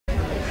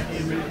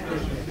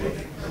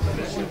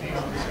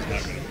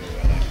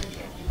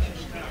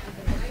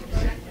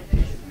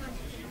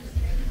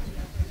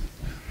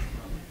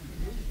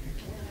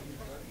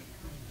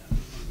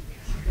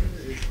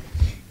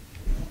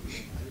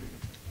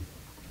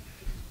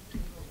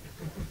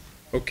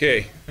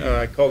Okay,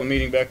 I call the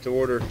meeting back to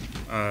order.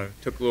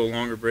 Took a little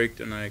longer break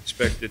than I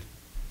expected.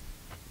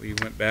 We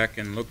went back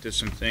and looked at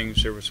some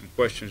things. There were some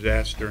questions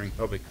asked during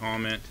public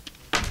comment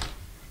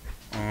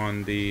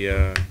on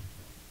the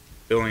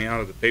filling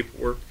out of the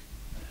paperwork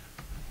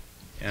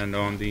and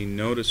on the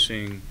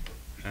noticing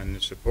and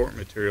the support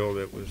material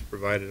that was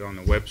provided on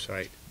the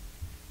website.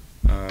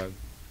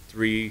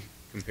 3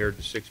 compared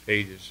to 6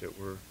 pages that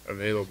were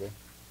available.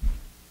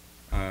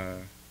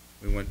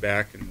 We went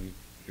back and we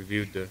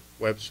reviewed the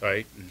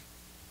website, and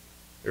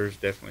there's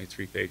definitely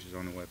 3 pages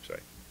on the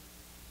website.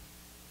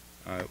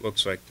 It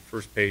looks like the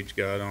first page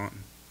got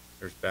on.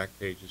 There's back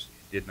pages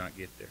it did not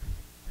get there.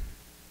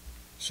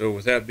 So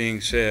with that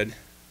being said,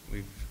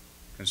 we've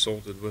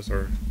consulted with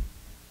our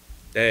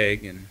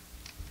DAG, and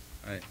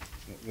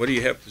what do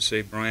you have to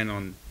say, Brian,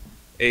 on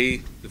A,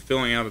 the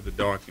filling out of the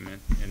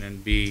document, and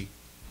then B,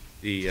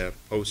 the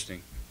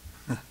posting?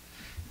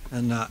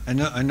 And I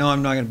know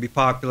I'm not going to be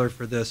popular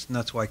for this, and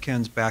that's why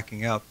Ken's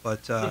backing up.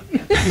 But I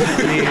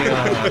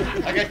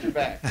got your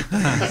back.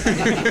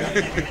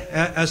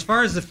 As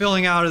far as the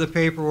filling out of the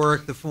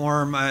paperwork, the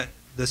form,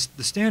 the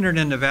standard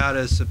in Nevada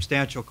is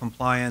substantial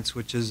compliance,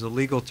 which is a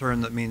legal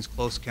term that means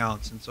close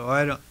counts. And so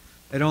I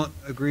don't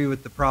agree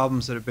with the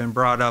problems that have been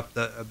brought up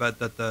about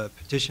that the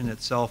petition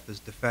itself is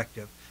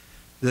defective.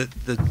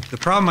 The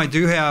problem I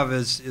do have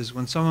is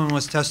when someone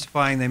was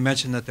testifying, they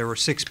mentioned that there were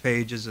 6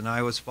 pages, and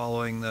I was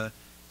following the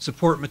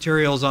support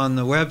materials on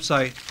the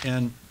website,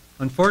 and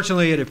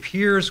unfortunately it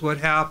appears what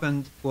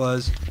happened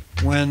was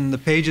when the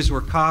pages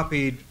were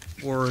copied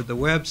for the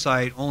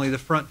website, only the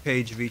front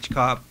page of each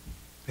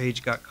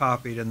page got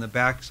copied and the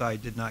back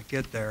side did not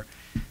get there.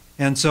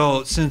 And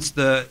so since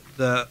the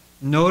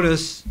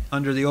notice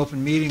under the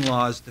open meeting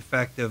law is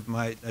defective,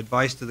 my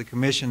advice to the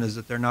commission is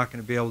that they're not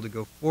going to be able to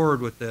go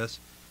forward with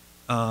this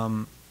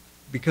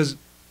because,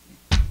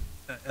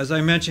 as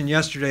I mentioned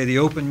yesterday, the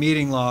open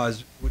meeting law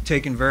is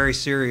taken very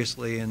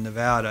seriously in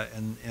Nevada,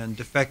 and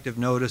defective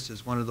notice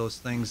is one of those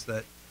things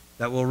that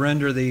will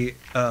render the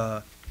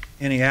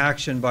any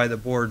action by the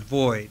board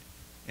void.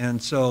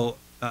 And so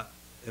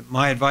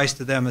my advice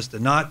to them is to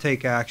not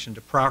take action,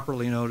 to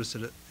properly notice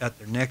it at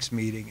their next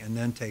meeting and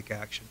then take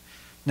action.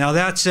 Now,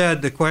 that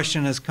said, the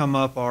question has come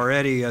up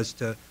already as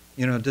to,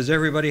 does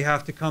everybody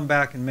have to come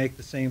back and make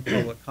the same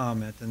public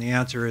comment? And the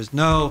answer is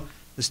no.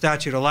 The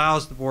statute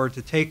allows the board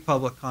to take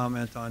public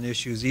comment on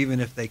issues even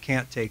if they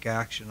can't take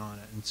action on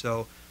it. And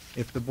so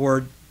if the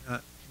board,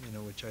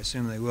 which I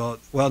assume they will,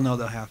 well, no,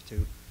 they'll have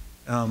to.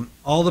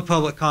 All the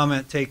public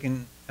comment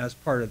taken as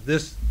part of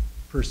this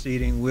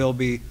proceeding will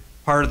be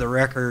part of the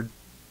record,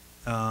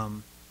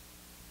 or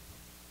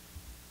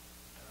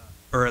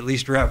at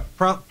least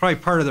probably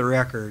part of the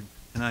record.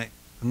 And I'm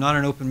not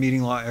an open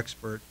meeting law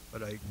expert,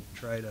 but I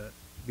try to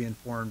be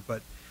informed.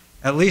 But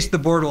at least the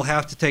board will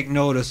have to take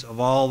notice of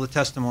all the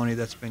testimony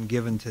that's been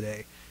given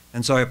today.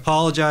 And so I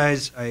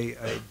apologize. I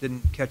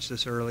didn't catch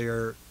this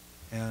earlier,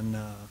 and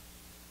I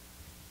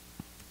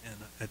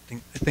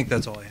think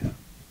that's all I have.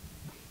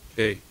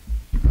 Okay.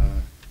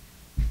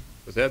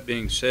 With that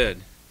being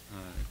said,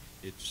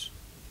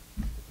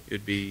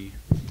 it'd be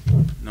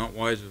not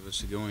wise of us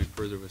to go any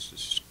further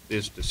with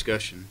this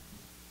discussion.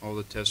 All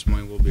the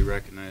testimony will be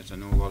recognized. I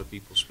know a lot of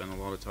people spent a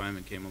lot of time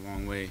and came a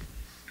long way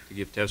to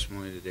give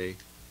testimony today.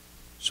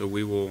 So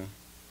we will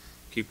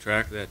keep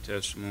track of that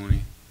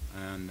testimony,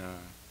 and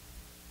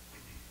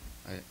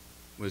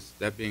with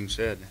that being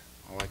said,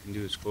 all I can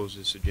do is close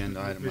this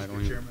agenda item.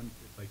 Mr. Chairman,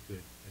 if I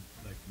could,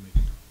 I'd like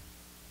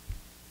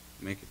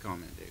to make a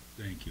comment, Dave.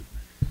 Thank you.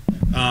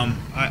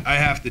 I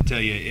have to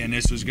tell you, and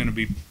this was going to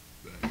be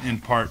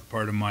in part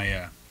of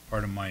my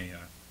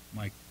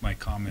my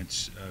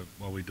comments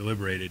while we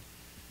deliberated.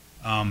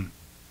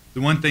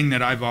 The one thing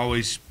that I've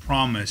always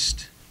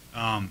promised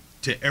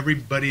to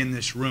everybody in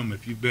this room,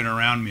 if you've been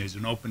around me, is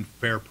an open,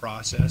 fair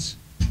process,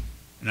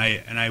 and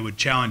I would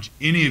challenge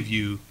any of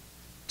you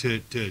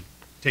to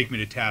take me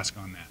to task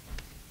on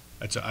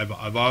that.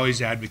 I've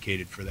always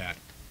advocated for that,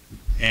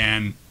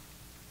 and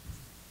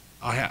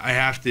I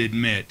have to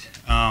admit,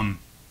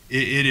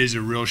 it is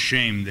a real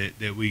shame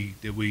that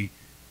we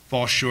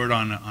fall short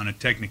on a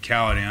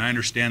technicality. And I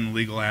understand the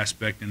legal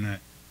aspect and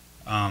that,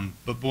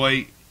 but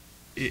boy,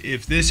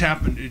 if this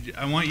happened,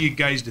 I want you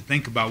guys to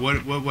think about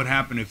what would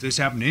happen if this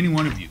happened to any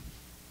one of you.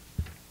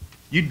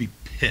 You'd be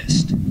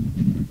pissed.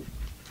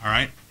 All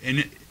right,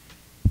 and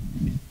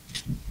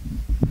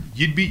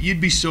you'd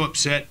be so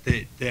upset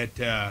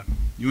that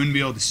you wouldn't be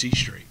able to see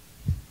straight.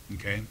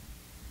 Okay,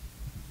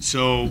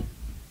 so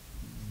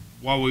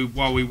while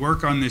we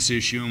work on this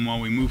issue and while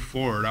we move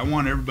forward, I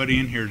want everybody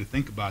in here to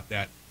think about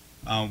that.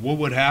 What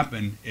would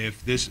happen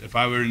if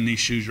I were in these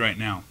shoes right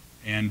now?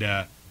 And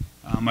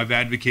I've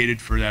advocated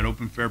for that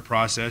open, fair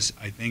process.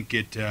 I think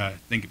it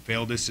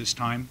failed us this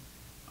time.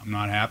 I'm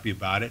not happy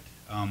about it,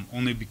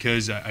 only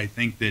because I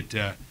think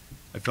that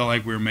I felt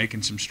like we were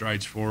making some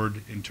strides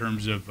forward in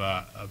terms of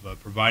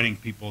providing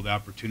people the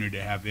opportunity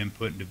to have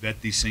input and to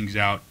vet these things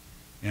out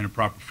in a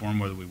proper form,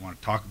 whether we want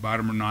to talk about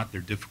them or not.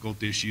 They're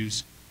difficult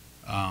issues.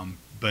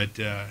 But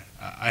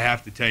I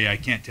have to tell you, I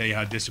can't tell you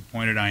how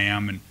disappointed I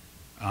am, and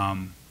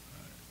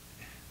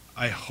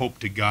I hope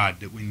to God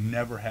that we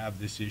never have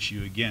this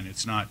issue again.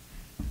 It's not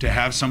to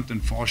have something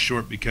fall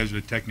short because of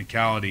a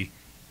technicality,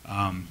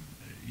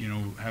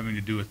 having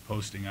to do with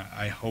posting.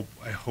 I hope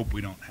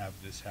we don't have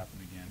this happen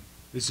again.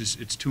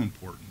 It's too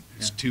important.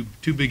 It's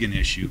too big an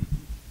issue.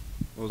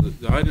 Well,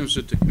 the items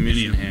that the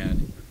commission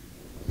had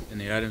and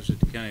the items that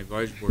the county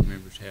advisory board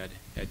members had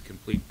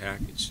complete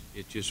packets.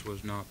 It just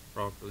was not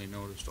properly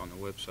noticed on the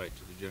website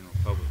to the general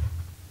public.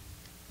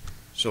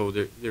 So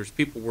there's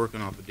people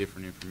working off of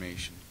different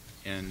information,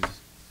 and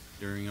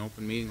during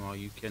open meeting law,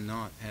 you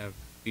cannot have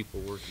people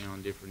working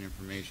on different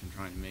information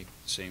trying to make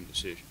the same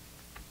decision.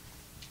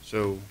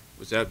 So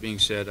with that being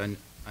said, I'm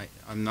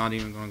not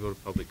even going to go to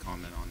public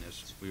comment on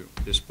this.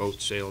 This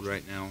boat sailed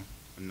right now.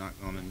 I'm not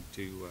going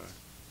to.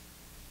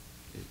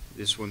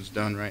 This one's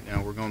done right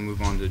now. We're going to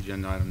move on to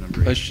agenda item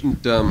number 8. I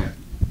shouldn't.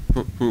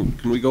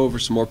 Can we go over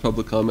some more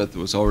public comment that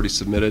was already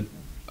submitted?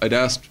 I'd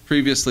asked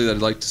previously that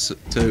I'd like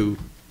to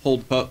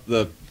hold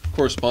the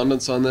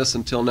correspondence on this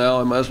until now.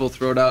 I might as well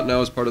throw it out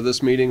now as part of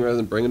this meeting rather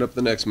than bring it up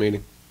the next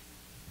meeting.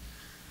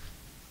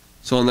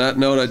 So on that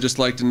note, I'd just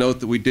like to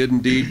note that we did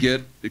indeed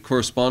get the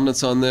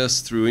correspondence on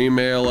this through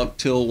email up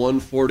till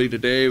 1:40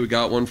 today. We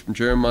got one from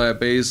Jeremiah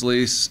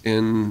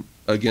Baisley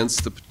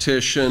against the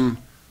petition.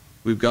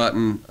 We've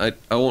gotten, I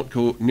won't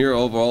go near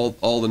over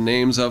all the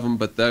names of them,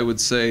 but I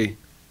would say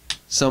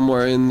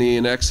somewhere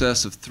in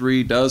excess of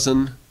 3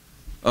 dozen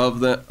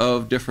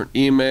of different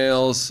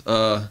emails.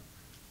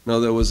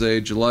 There was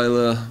a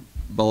Jalila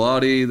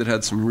Baladi that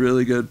had some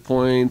really good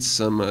points.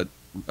 Some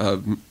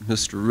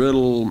Mr.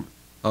 Riddle,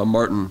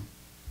 Martin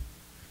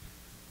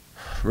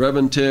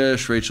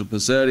Reventish, Rachel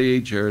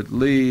Pizzetti, Jared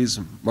Lees,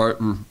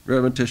 Martin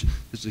Reventish.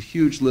 There's a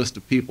huge list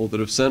of people that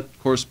have sent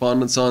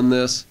correspondence on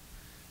this,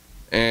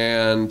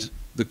 and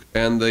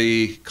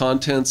the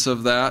contents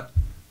of that,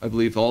 I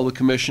believe all the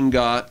commission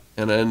got,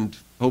 and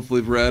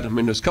hopefully read. I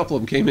mean, there's a couple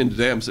of them came in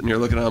today. I'm sitting here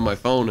looking on my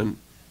phone, and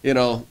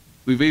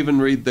we've even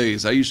read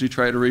these. I usually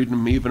try to read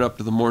them even up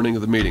to the morning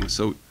of the meeting.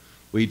 So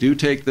we do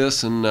take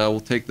this, and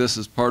we'll take this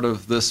as part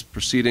of this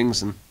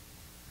proceedings. And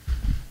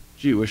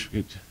gee, wish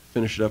we could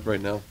finish it up right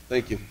now.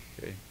 Thank you.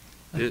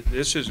 Okay.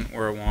 This isn't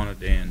where I wanted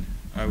to end.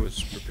 I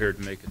was prepared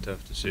to make a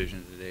tough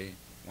decision today,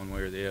 one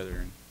way or the other.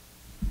 And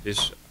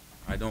this,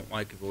 I don't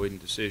like avoiding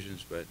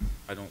decisions, but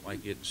I don't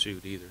like getting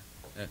sued either.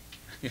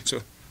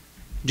 So,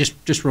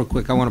 Just real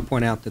quick, I want to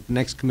point out that the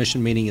next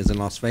commission meeting is in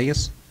Las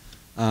Vegas.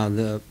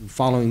 The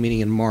following meeting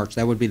in March,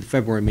 that would be the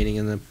February meeting,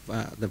 and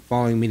the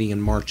following meeting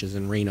in March is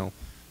in Reno.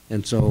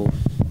 And so,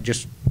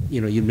 just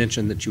you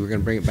mentioned that you were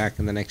going to bring it back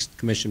in the next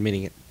commission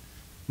meeting.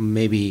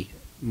 Maybe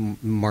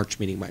March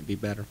meeting might be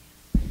better.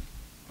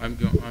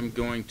 I'm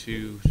going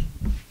to.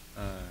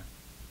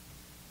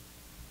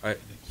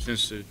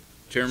 Since the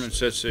chairman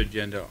sets the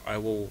agenda, I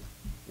will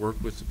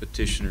work with the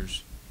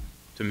petitioners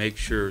to make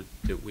sure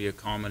that we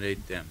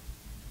accommodate them.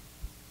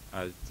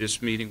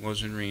 This meeting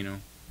was in Reno,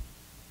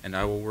 and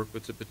I will work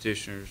with the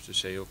petitioners to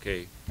say,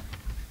 okay,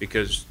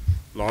 because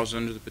laws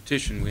under the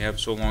petition, we have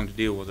so long to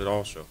deal with it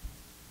also,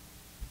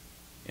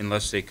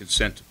 unless they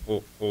consent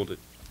to hold it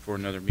for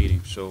another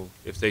meeting. So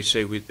if they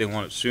say they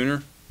want it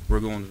sooner, we're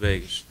going to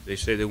Vegas. They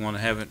say they want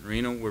to have it in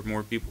Reno where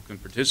more people can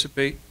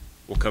participate,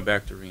 we'll come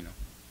back to Reno.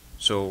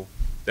 So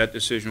that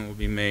decision will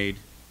be made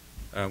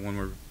when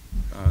we're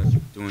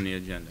doing the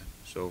agenda.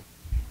 So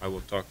I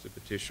will talk to the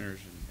petitioners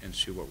and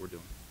see what we're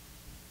doing.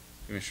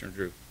 Commissioner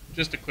Drew.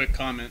 Just a quick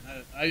comment.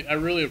 I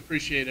really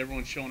appreciate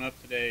everyone showing up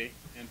today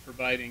and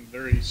providing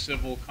very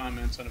civil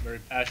comments on a very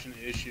passionate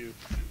issue.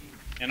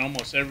 And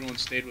almost everyone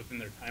stayed within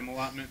their time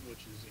allotment, which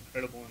is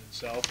incredible in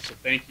itself. So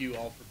thank you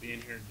all for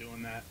being here and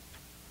doing that.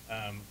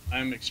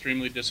 I'm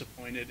extremely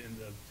disappointed in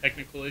the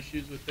technical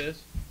issues with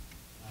this.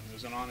 It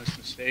was an honest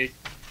mistake.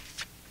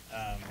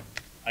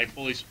 I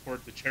fully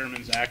support the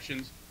chairman's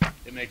actions.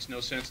 It makes no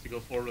sense to go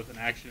forward with an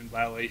action in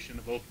violation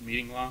of open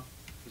meeting law,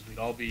 because we'd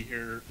all be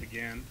here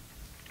again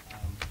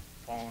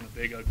following a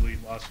big ugly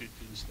lawsuit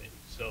to the state.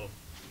 So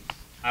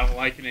I don't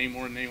like it any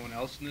more than anyone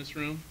else in this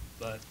room,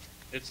 but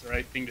it's the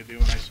right thing to do,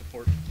 and I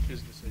support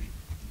his decision.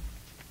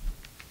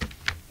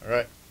 All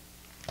right.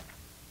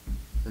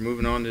 We're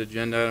moving on to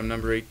agenda item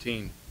number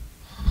 18,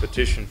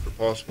 petition for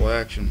possible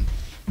action